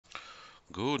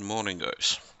Good morning,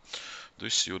 guys.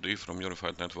 This is UD from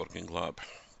Unified Networking Lab,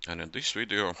 and in this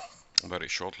video, very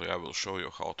shortly, I will show you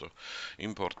how to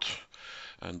import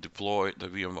and deploy the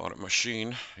VMware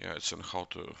machine. Yeah, it's on how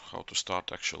to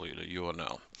start actually the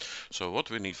UNL. So what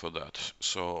we need for that?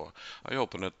 So I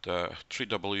open it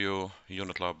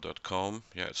www.unitlab.com.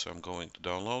 Yeah, so I'm going to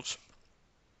downloads.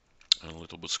 And a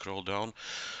little bit scroll down,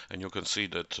 and you can see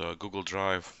that Google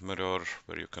Drive mirror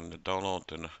where you can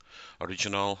download an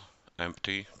original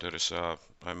empty. There is I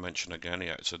mention again,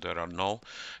 yeah, so there are no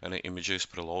any images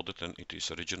preloaded, and it is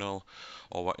original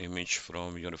over image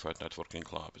from Unified Networking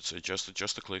Lab. It's just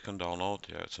a click and download.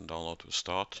 Yeah, it's a download to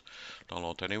start.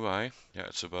 Download anyway. Yeah,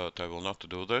 it's about I will not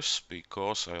do this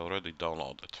because I already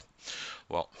downloaded.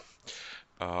 Well,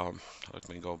 let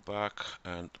me go back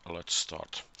and let's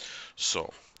start.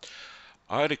 So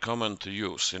I recommend to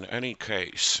use in any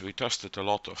case. We tested a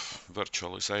lot of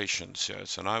virtualizations,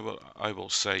 yes, and I will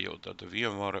say you that the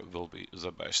VMware will be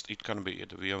the best. It can be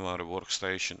the VMware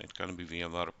Workstation, it can be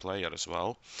VMware Player as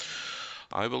well.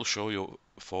 I will show you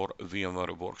for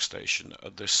VMware Workstation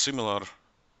the similar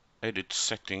edit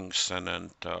settings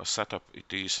and setup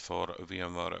it is for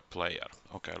VMware Player.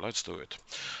 Okay, let's do it.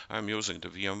 I'm using the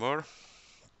VMware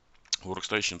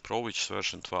Workstation Pro, which is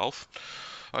version 12.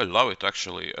 I love it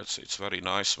actually. It's very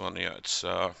nice one. Yeah, it's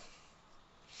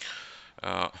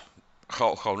how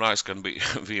nice can be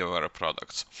VMware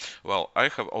products. Well, I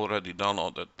have already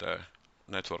downloaded the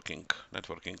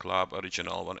networking lab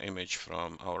original one image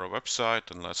from our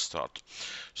website, and let's start.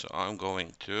 So I'm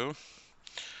going to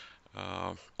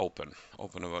open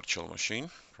a virtual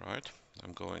machine, right?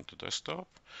 I'm going to desktop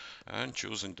and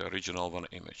choosing the original one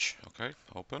image. Okay,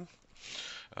 open.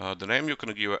 The name you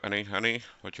can give any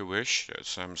what you wish.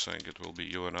 Yes, I'm saying it will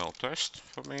be UNL test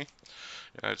for me.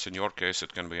 Yeah, it's in your case,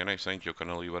 it can be anything. You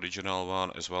can leave original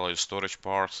one as well as storage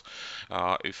parts.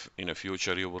 If in the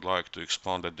future you would like to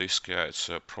expand the disk, yeah, it's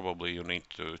probably you need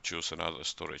to choose another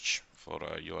storage for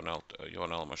a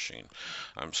UNL machine.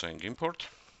 I'm saying import,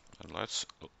 and let's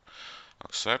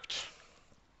accept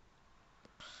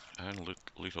and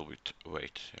little bit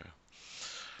wait. Yeah.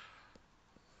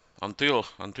 Until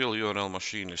UNL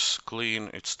machine is clean,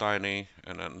 it's tiny,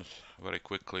 and then very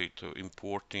quickly to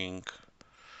importing.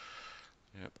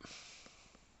 Yep.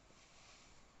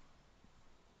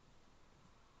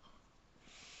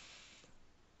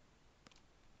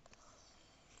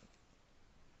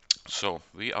 So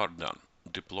we are done.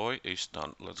 Deploy is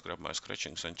done. Let's grab my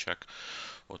scratchings and check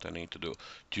what I need to do.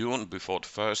 Tune before the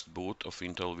first boot of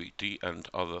Intel VT and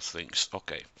other things.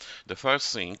 Okay, the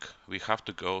first thing we have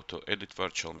to go to edit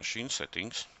virtual machine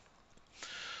settings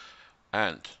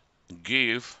and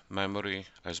give memory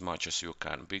as much as you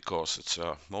can, because it's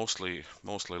mostly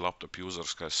laptop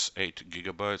users has 8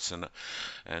 gigabytes,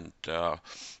 and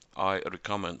I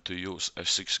recommend to use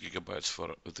 6 gigabytes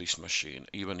for this machine.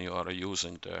 Even you are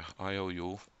using the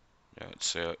IOU. Yeah,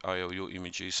 it's IOU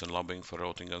images and lobbing for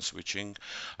routing and switching.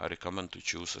 I recommend to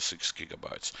choose a 6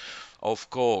 gigabytes. Of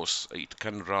course, it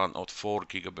can run at 4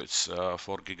 gigabits,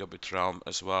 4 gigabit RAM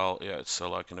as well. Yeah, it's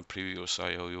like in a previous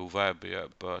IOU web. Yeah,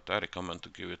 but I recommend to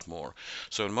give it more.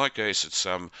 So in my case, it's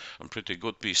a pretty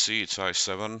good PC. It's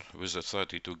i7 with the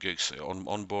 32 gigs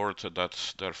on board.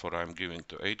 That therefore I'm giving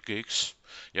to 8 gigs.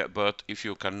 Yeah, but if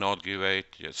you cannot give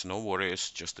 8, it's no worries.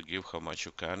 Just to give how much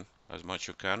you can. As much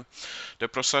you can. The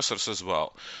processors as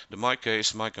well. In my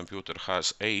case, my computer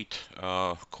has 8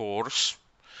 cores,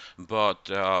 but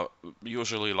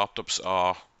usually laptops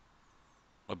are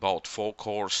about 4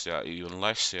 cores, yeah, even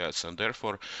less, yes, and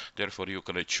therefore you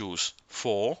can choose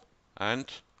 4,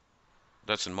 and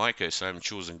that's in my case I'm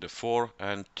choosing the 4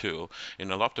 and 2.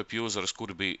 In a laptop users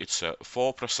could be it's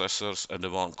 4 processors and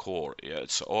 1 core. Yeah,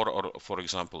 it's or for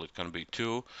example it can be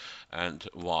 2 and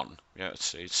 1. Yeah,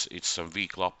 it's some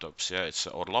weak laptops. Yeah, it's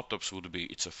or laptops would be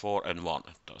it's a 4 and 1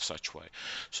 such way.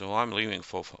 So I'm leaving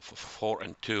for 4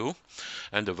 and 2.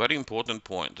 And a very important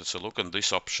point, let's look at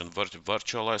this option,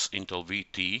 virtualize Intel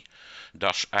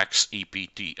VT-X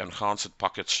EPT, enhanced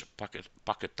packet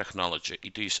technology.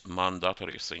 It is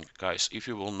mandatory thing, guys. If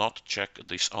you will not check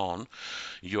this on,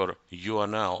 your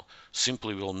UNL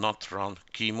simply will not run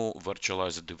QEMU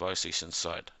virtualized devices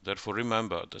inside. Therefore,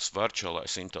 remember this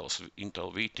virtualize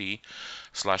Intel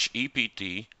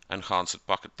VT/EPT enhanced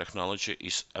packet technology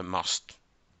is a must,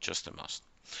 just a must.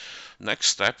 Next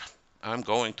step, I'm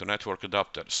going to network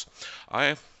adapters.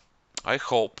 I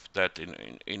hope that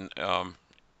in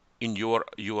in your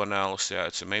UNLs, yeah,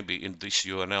 it's maybe in this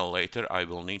UNL later, I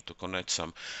will need to connect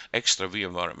some extra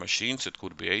VMware machines. It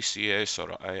could be ACS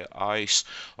or ICE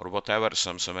or whatever,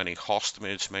 some any host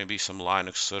image, maybe some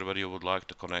Linux server you would like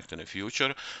to connect in the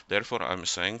future. Therefore, I'm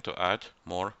saying to add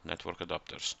more network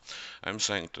adapters. I'm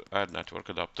saying to add network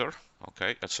adapter.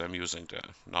 Okay, that's I'm using the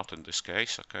not in this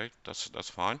case. Okay, that's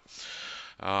fine.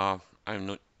 I'm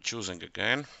not choosing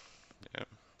again. Yeah.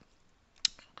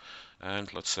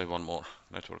 And let's say one more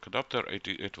network adapter.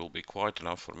 It will be quite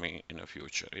enough for me in the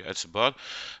future. Yeah, it's but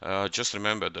just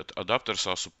remember that adapters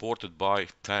are supported by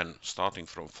 10, starting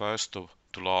from first to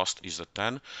last is a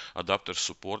 10 adapters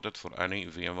supported for any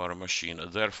VMware machine.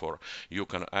 Therefore, you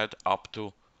can add up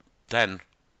to 10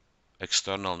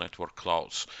 external network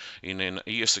clouds. In an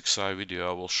ESXi video,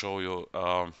 I will show you.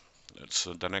 It's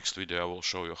the next video. I will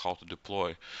show you how to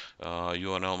deploy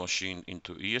UNL machine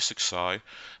into ESXi,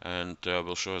 and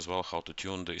we'll show as well how to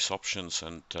tune these options.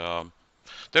 And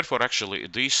therefore, actually,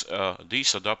 these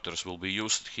adapters will be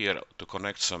used here to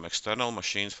connect some external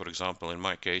machines. For example, in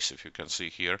my case, if you can see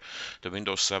here, the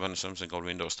Windows 7 something or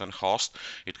Windows 10 host,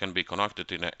 it can be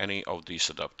connected in any of these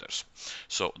adapters.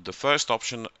 So the first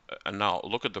option, and now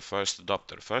look at the first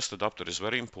adapter. First adapter is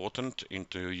very important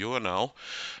into UNL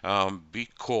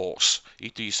because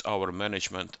it is our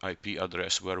management IP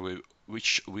address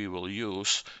which we will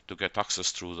use to get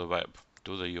access through the web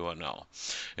to the UNL.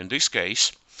 In this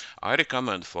case, I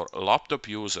recommend for laptop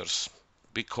users,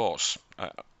 because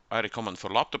I recommend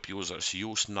for laptop users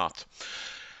use NAT.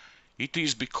 It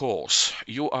is because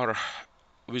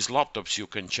with laptops you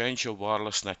can change your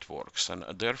wireless networks, and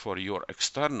therefore your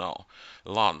external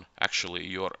LAN, actually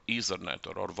your Ethernet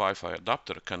or Wi-Fi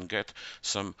adapter, can get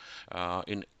some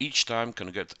in each time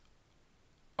can get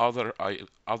other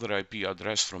IP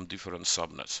address from different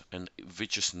subnets, and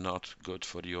which is not good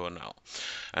for UNL.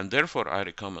 And therefore I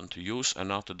recommend to use a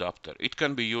NAT adapter. It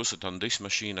can be used on this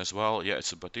machine as well,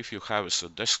 yes, but if you have a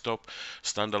desktop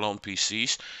standalone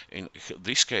PCs, in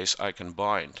this case I can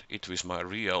bind it with my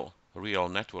real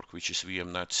network, which is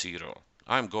VMnet 0.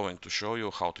 I'm going to show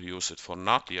you how to use it for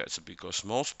NAT, yes, because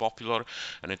most popular,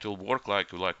 and it will work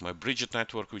like my bridged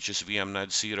network, which is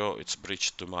VMnet 0. It's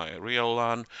bridged to my real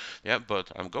LAN, yeah,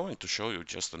 but I'm going to show you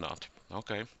just the NAT.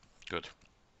 Okay, good.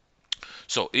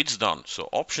 So it's done. So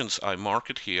options I mark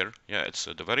it here. Yeah, it's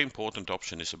the very important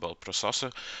option is about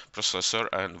processor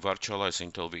and virtualize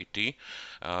Intel VT,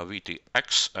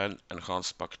 VTX, and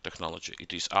enhanced packet technology.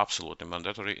 It is absolutely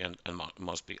mandatory and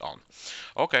must be on.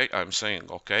 Okay, I'm saying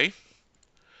okay.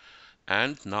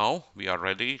 And now we are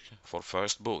ready for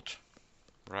first boot,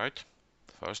 right?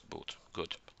 First boot.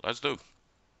 Good. Let's do.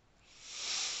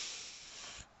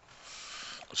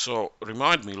 So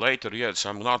remind me later, yes,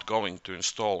 I'm not going to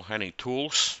install any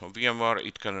tools. VMware,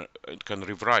 it can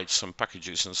rewrite some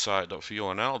packages inside of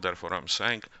UNL, therefore I'm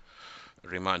saying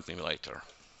remind me later.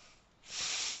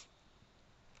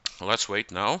 Let's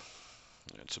wait now.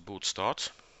 It's a boot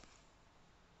start.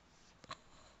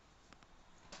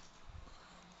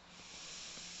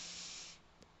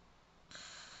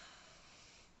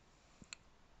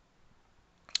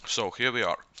 So here we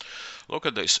are. Look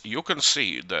at this. You can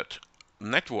see that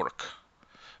network,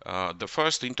 the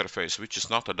first interface, which is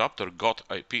not adapter, got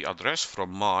IP address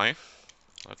from my,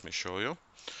 let me show you.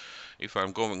 If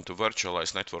I'm going to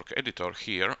virtualize network editor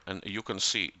here, and you can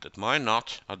see that my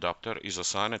NAT adapter is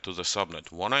assigned to the subnet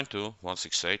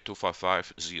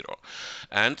 192.168.255.0,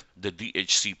 and the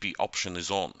DHCP option is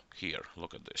on here.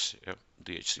 Look at this. Yeah.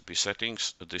 DHCP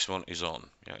settings, this one is on.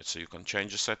 Yeah, so you can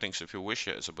change the settings if you wish,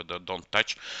 yes, but don't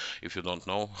touch if you don't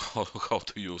know how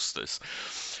to use this.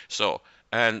 So,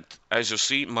 and as you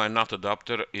see, my NAT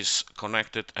adapter is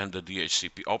connected and the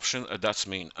DHCP option, that's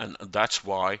mean, and that's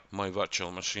why my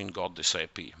virtual machine got this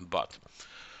IP. But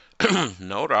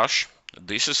no rush.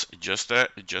 This is just a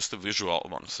visual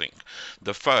one thing.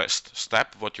 The first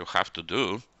step, what you have to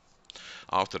do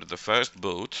after the first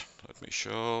boot, let me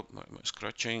show my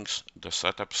scratchings, the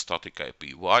setup static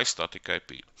IP. Why static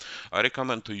IP? I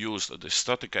recommend to use the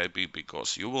static IP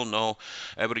because you will know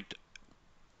every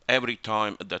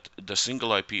time that the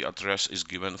single IP address is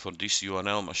given for this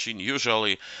UNL machine.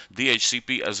 Usually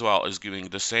DHCP as well is giving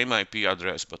the same IP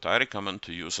address, but I recommend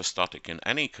to use a static. In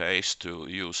any case, to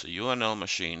use a UNL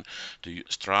machine, to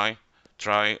use, try,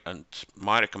 and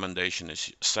my recommendation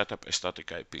is set up a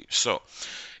static IP. So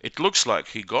it looks like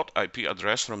he got IP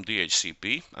address from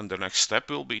DHCP, and the next step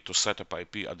will be to set up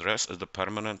IP address as the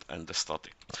permanent and the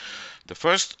static. The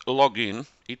first login,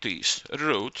 it is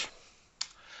root,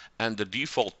 and the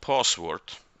default password,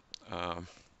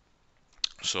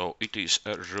 so it is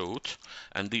a root,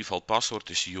 and default password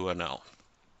is UNL.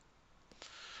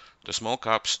 The small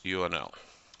caps UNL.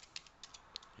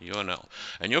 UNL.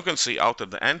 And you can see out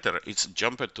at the enter, it's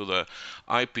jumped to the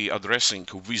IP addressing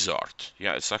wizard.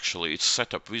 Yeah, it's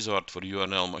setup wizard for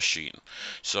UNL machine.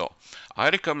 So I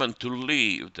recommend to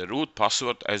leave the root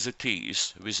password as it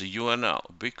is with the UNL,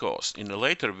 because in the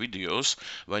later videos,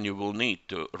 when you will need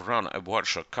to run a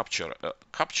virtual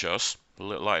captures,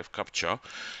 live capture,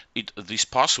 this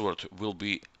password will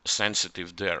be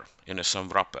sensitive there in some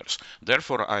wrappers.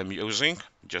 Therefore, I'm using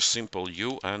just simple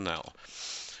UNL.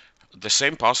 The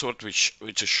same password which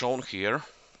is shown here.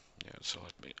 Yeah, so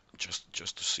let me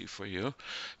just to see for you.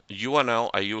 UNL,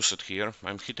 I use it here.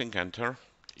 I'm hitting enter.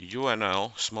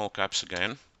 UNL, small caps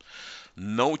again.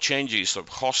 No changes of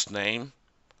host name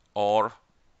or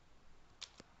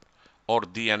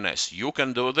DNS. You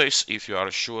can do this if you are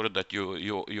sure that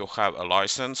you have a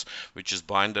license, which is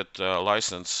binded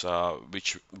license,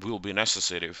 which will be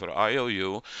necessary for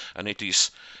IOU, and it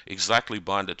is exactly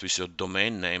binded with your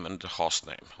domain name and the host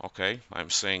name. Okay, I'm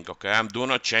saying okay. I do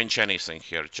not change anything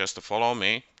here. Just follow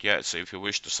me. Yeah, so if you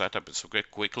wish to set up, it's okay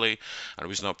quickly and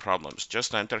with no problems.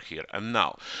 Just enter here, and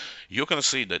now you can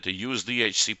see that you use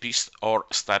DHCP or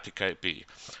static IP.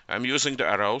 I'm using the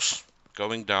arrows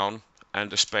going down and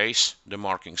the space, the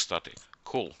marking static.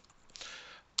 Cool.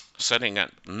 Setting it.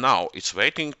 Now it's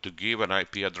waiting to give an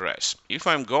IP address. If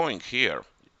I'm going here,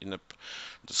 in a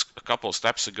couple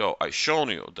steps ago, I shown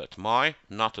you that my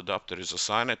NAT adapter is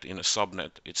assigned in a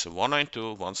subnet. It's a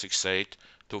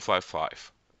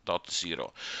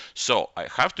 192.168.255.0. So I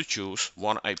have to choose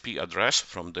one IP address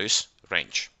from this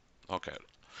range. Okay.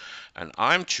 And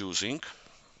I'm choosing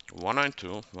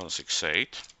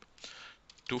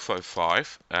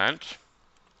 192.168.255 and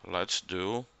let's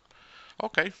do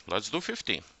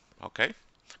 50. Okay,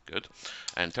 good.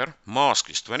 Enter. Mask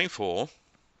is 24.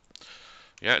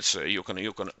 Yeah, it's you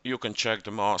can check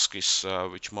the mask is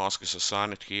which mask is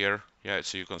assigned here. Yeah,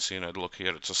 it's you can see it. Look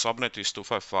here. It's a subnet is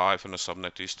 255 and a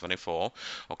subnet is 24.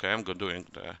 Okay, I'm doing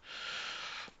the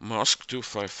mask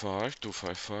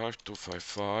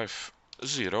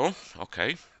 255.255.255.0.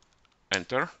 Okay,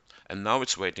 enter. And now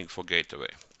it's waiting for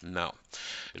gateway. Now,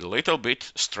 a little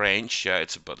bit strange, yeah,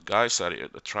 but guys are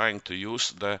trying to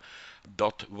use the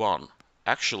 .1.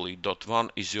 Actually, .1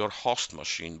 is your host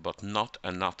machine, but not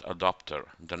a NAT adapter.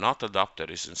 The NAT adapter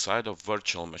is inside of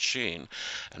virtual machine,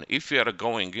 and if you are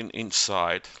going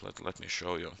inside, let me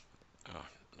show you.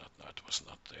 That was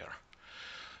not there.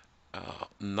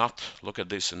 Look at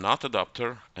this, NAT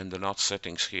adapter and the NAT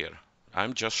settings here.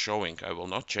 I'm just showing, I will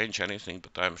not change anything,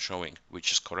 but I'm showing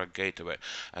which is correct gateway.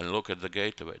 And look at the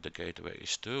gateway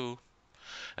is 2.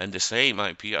 And the same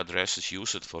IP address is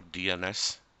used for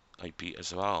DNS IP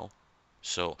as well.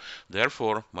 So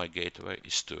therefore my gateway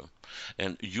is 2.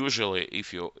 And usually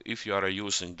if you are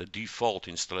using the default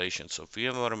installations of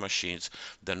VMware machines,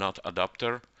 the NAT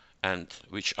adapter and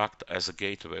which act as a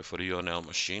gateway for UNL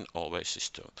machine always is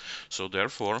 2. So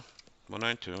therefore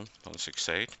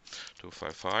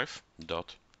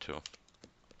 192.168.255.2.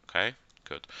 Okay,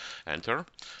 good. Enter.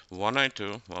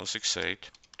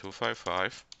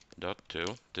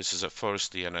 192.168.255.2. This is a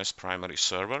first DNS primary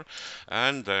server,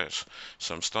 and there's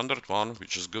some standard one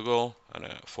which is Google and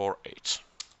 4.8.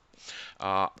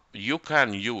 You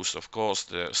can use, of course,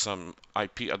 some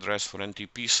IP address for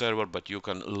NTP server, but you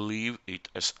can leave it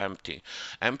as empty.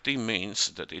 Empty means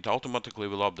that it automatically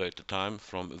will update the time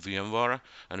from VMware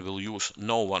and will use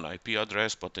no one IP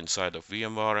address, but inside of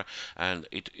VMware, and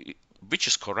which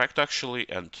is correct actually,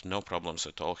 and no problems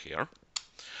at all here.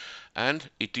 And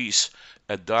it is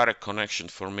a direct connection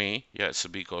for me. Yes,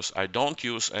 because I don't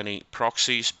use any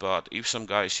proxies, but if some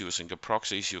guy is using a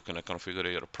proxies, you can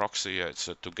configure your proxy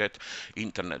to get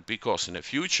internet, because in the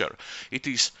future it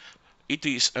is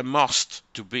a must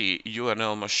to be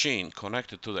UNL machine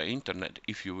connected to the internet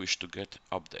if you wish to get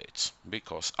updates,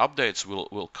 because updates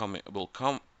will come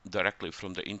directly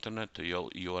from the internet to your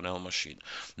UNL machine.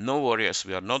 No worries,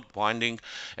 we are not binding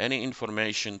any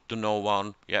information to no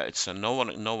one. Yeah, it's no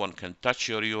one can touch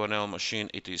your UNL machine.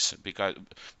 It is because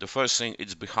the first thing,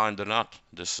 it's behind the NAT.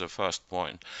 This is the first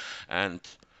point, and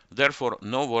therefore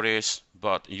no worries,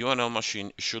 but UNL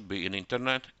machine should be in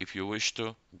internet if you wish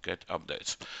to get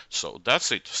updates. So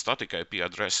that's it. Static IP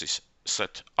address is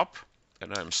set up,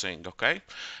 and I'm saying okay,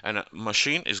 and a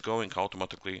machine is going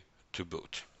automatically to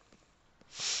boot.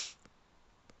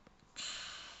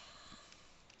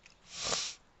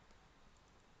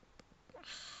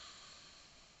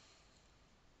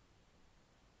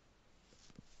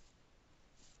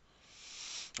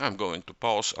 I'm going to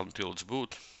pause until it's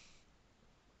boot.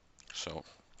 So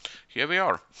Here we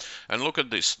are. And look at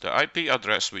this. The IP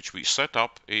address which we set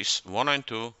up is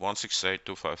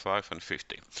 192.168.255 and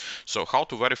 50. So how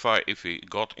to verify if we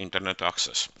got internet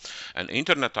access? And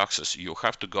internet access you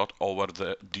have to got over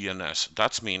the DNS.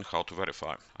 That's mean how to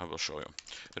verify. I will show you.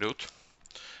 Root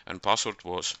and password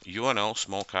was UNL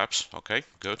small caps. Okay,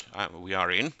 good. We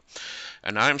are in.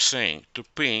 And I'm saying to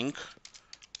ping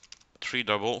three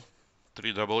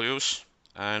W's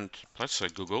and let's say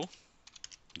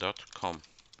google.com.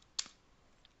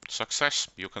 Success,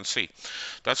 you can see.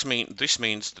 This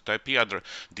means that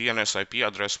DNS IP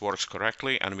address works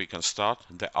correctly and we can start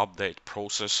the update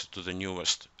process to the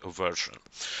newest version.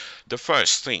 The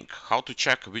first thing, how to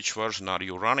check which version are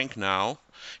you running now.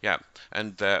 Yeah,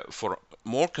 and for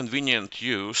more convenient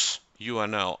use,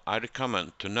 UNL, I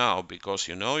recommend to now, because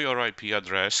you know your IP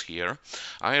address here,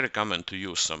 I recommend to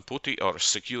use some PuTTY or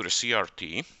secure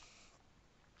CRT,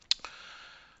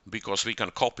 because we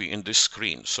can copy in this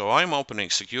screen. So I'm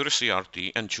opening secure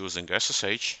CRT and choosing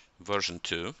SSH version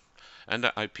 2 and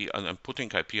the IP, and I'm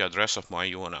putting IP address of my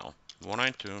UNL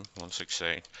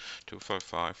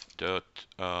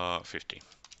 192.168.255.50.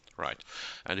 Right,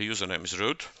 and the username is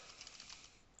root.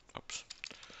 Oops.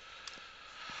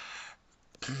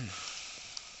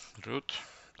 Root,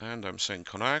 and I'm saying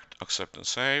connect, accept and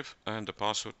save, and the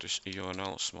password is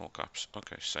UNL small caps.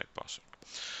 Okay, save password.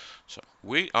 So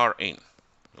we are in.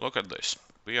 Look at this,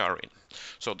 we are in.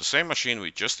 So the same machine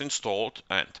we just installed,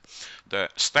 and the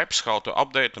steps how to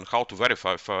update and how to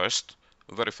verify first.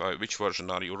 Verify which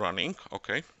version are you running.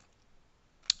 Okay,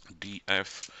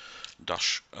 df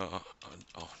dash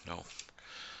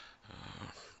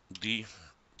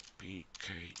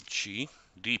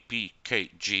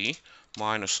dpkg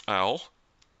minus L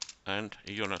and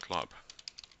UNetLab.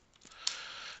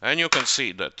 And you can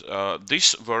see that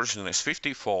this version is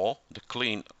 54, the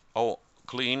clean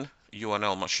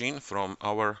UNL machine from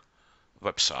our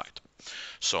website.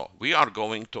 So we are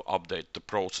going to update the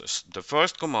process. The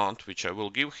first command which I will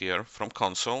give here from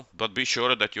console, but be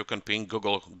sure that you can ping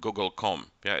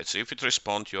google.com. Yeah, it's if it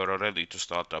responds, you are ready to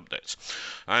start updates.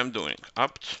 I'm doing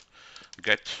apt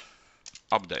get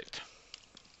update.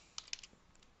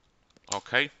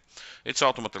 Okay, it's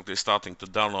automatically starting to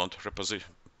download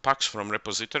packs from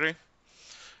repository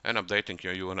and updating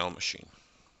your UNL machine.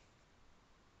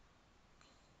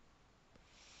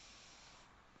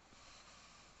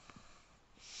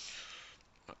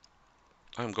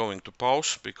 I'm going to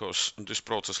pause because this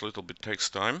process a little bit takes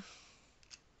time.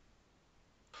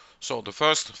 So the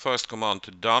first command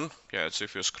is done. Yeah, it's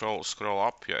if you scroll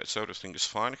up. Yeah, it's everything is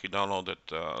fine. He downloaded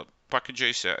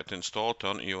packages. Yeah, it installed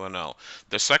on UNL.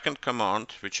 The second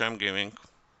command which I'm giving,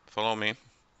 follow me.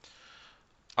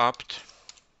 Apt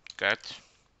get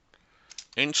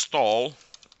install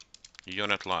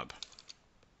UNetLab.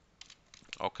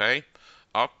 Okay,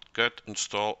 apt get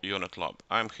install UNetLab.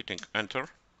 I'm hitting enter.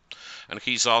 And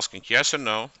he's asking yes or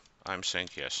no. I'm saying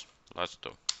yes. Let's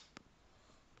do.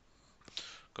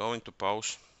 Going to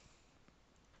pause.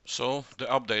 So the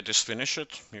update is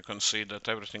finished. You can see that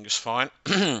everything is fine.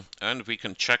 And we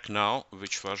can check now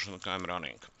which version I'm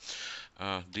running.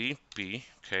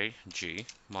 dpkg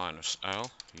minus L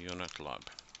UNetLab.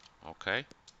 Okay,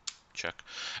 check.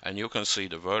 And you can see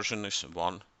the version is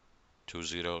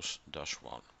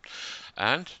 120-1.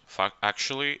 And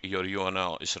actually your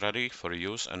UNL is ready for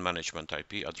use and management.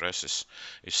 IP address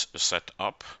is set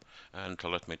up, and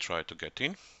let me try to get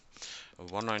in.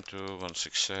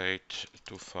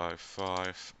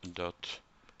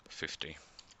 192.168.255.50.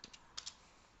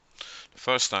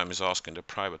 First time is asking the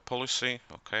private policy.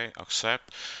 Okay,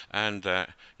 accept. And the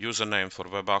username for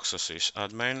web access is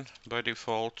admin by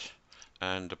default,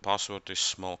 and the password is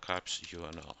small caps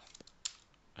UNL.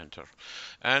 Enter,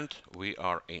 and we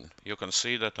are in. You can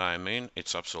see that I'm in.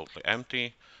 It's absolutely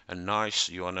empty. A nice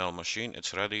UNL machine.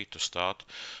 It's ready to start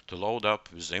to load up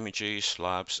with images,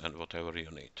 labs, and whatever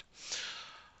you need.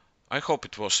 I hope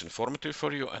it was informative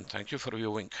for you, and thank you for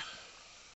viewing.